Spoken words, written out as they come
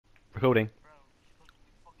Recording. Bro, just 'cause we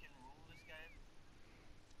fucking rule this game.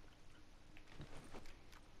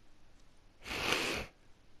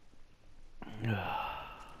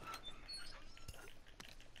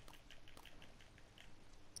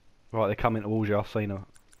 Right, they're coming towards you. I've seen them.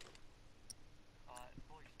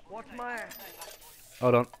 Boys, Watch my ass.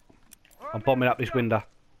 Hold on. I'm bombing up this window.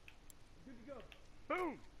 Good to go.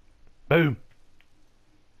 Boom. Boom.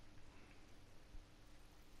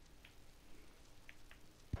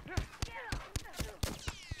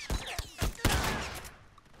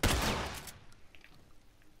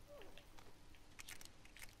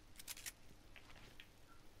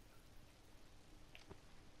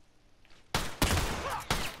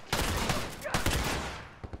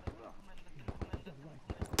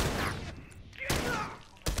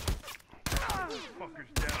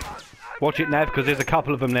 Watch it, Nav, because there's a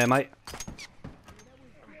couple of them there, mate.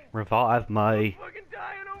 Revive me. Fucking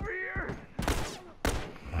dying over here.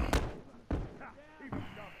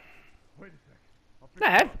 Wait a second.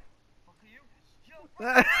 Nav? fuck are you?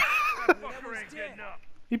 That fucker ain't getting up.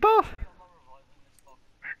 You buff? I'm not reviving this fuck.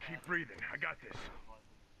 Keep breathing. I got this.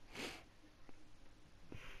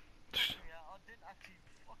 Yeah, I didn't actually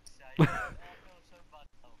fuck's sake. I feel so bad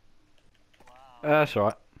now. Wow. That's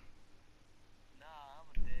alright. Nah, I'm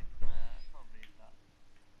a dick, man. I can't believe that.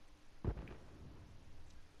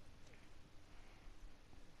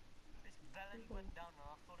 This Velen went down and I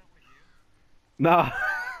thought it was you. No. I'm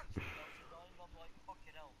like,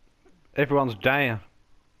 fucking hell. Everyone's down.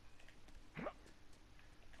 I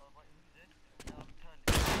was like, who's this? And then I've turned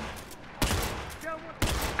it. Down one.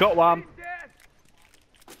 Got one. He's dead.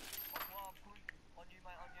 I'm coming. On you,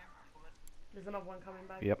 mate, on you. Coming. There's another one coming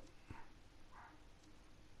back. Yep.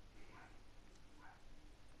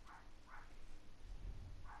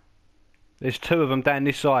 There's two of them down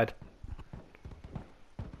this side.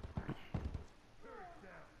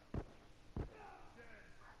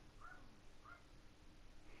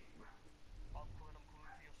 I'm coming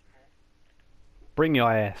for your support. Bring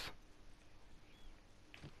your ass.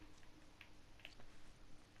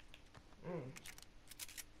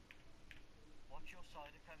 Watch your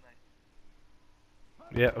side, okay,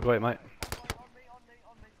 mate? Yeah, I got it, mate. On me.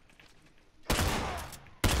 On me.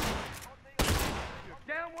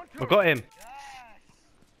 Down one. I got him. Yes!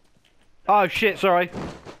 Oh shit, sorry. That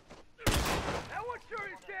one sure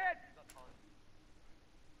is dead.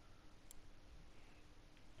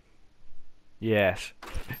 Yes.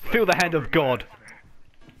 Feel the hand of God.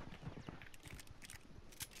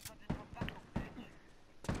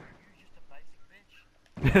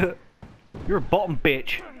 You're a bottom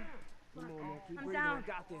bitch. I'm down.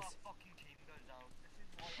 Got this.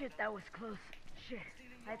 Shit, that was close. Shit,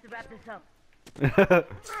 I have to wrap this up. That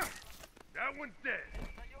one's dead.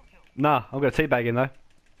 Nah, I'm gonna teabag him though.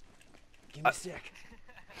 Give me a sec.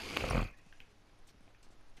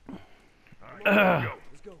 Alright, let's go.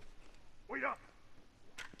 Let's go. Wait up.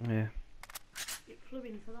 Yeah. It flew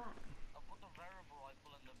into that. I put the variable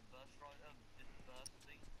rifle in the burst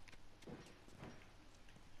thing.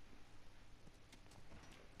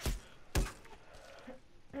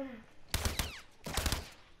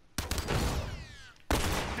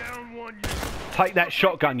 Down one. You. Take that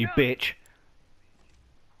shotgun, you bitch.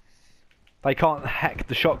 They can't hack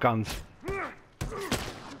the shotguns. I'm down.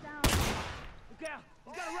 Look out!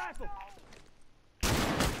 He's got a rifle.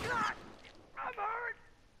 I'm hurt.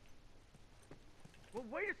 Well,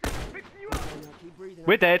 wait a second. I'm fixing you up. Now keep breathing.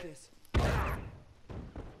 We're I got dead. this. Come on, now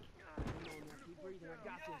keep breathing. I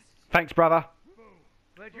got this. Thanks, brother.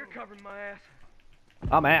 Glad you're covering my ass.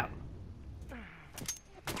 I'm out.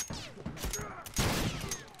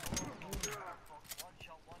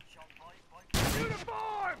 One shot, right.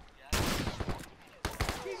 Uniform.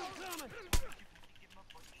 Keep him coming.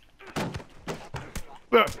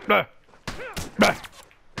 That's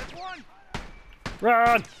one.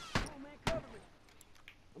 Run! Come on, man, cover me.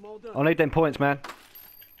 I'm all done. I need them points, man.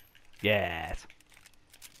 Yes.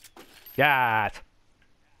 Yes.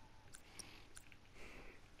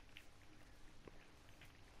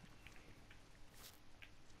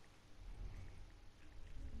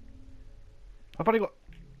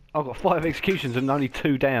 I've got 5 executions and only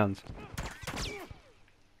 2 downs.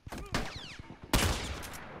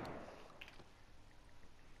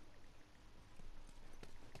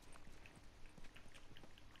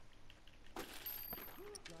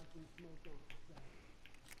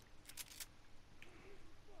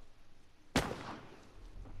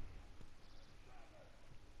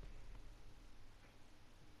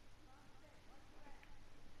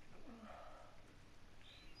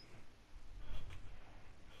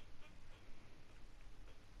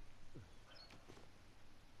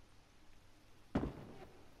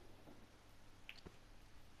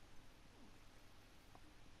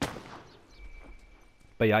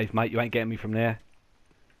 Behave, mate. You ain't getting me from there.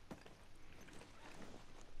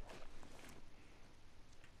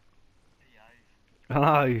 I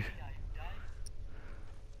know.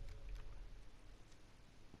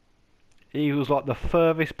 He was like the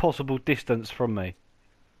furthest possible distance from me.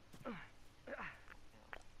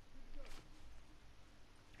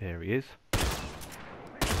 There he is.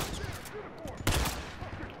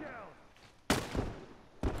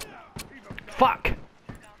 Fuck!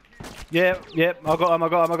 Yep, I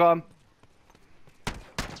got him.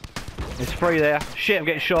 There's three there. Shit, I'm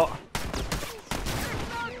getting shot.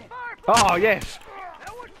 Oh, yes!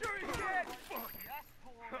 That one sure is dead.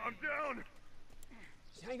 I'm down.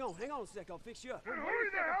 Hang on a sec, I'll fix you up. Hurry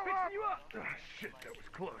the hell up. You up. Ah, shit, that was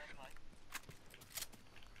close.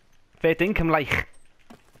 Fair dinkum like.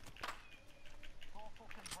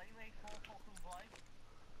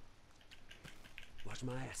 Watch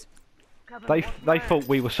my ass. They thought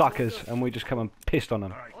we were suckers and we just come and pissed on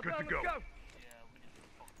them. Alright, good to go.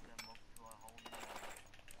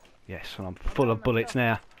 Yes, and I'm full of bullets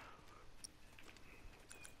now.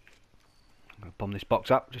 I'm gonna bomb this box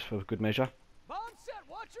up just for good measure. Bomb set,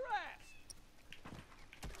 watch your ass.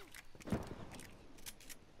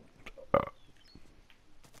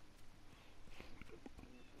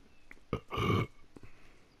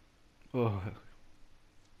 Oh.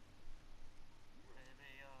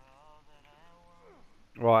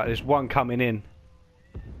 Right, there's one coming in.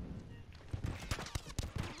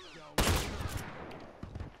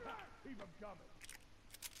 Keep him coming.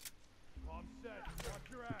 Bomb set.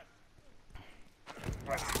 Watch your ass.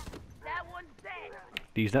 That one's dead.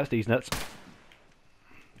 These nuts.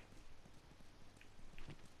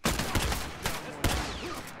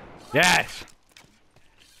 Yes!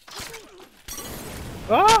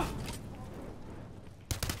 Ah!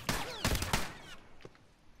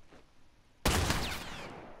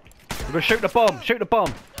 We're gonna shoot the bomb! Shoot the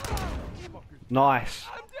bomb! Nice.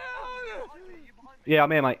 Yeah,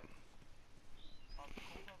 I'm here, mate.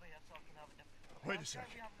 Wait a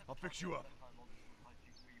second. I'll fix you up.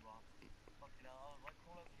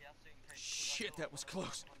 Shit, that was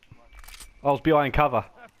close. I was behind cover.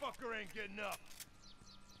 That fucker ain't getting up.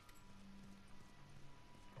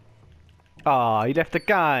 Ah, he left the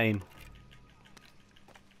game.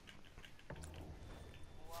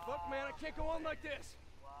 Fuck, man, I can't go on like this.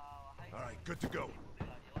 Alright, good to go.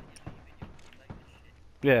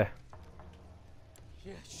 Yeah.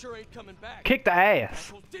 Yeah, sure ain't coming back. Kick the ass.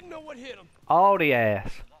 Assholes didn't know what hit him. All the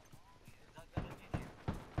ass.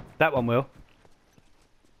 That one will.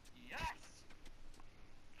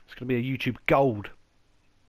 It's gonna be a YouTube gold.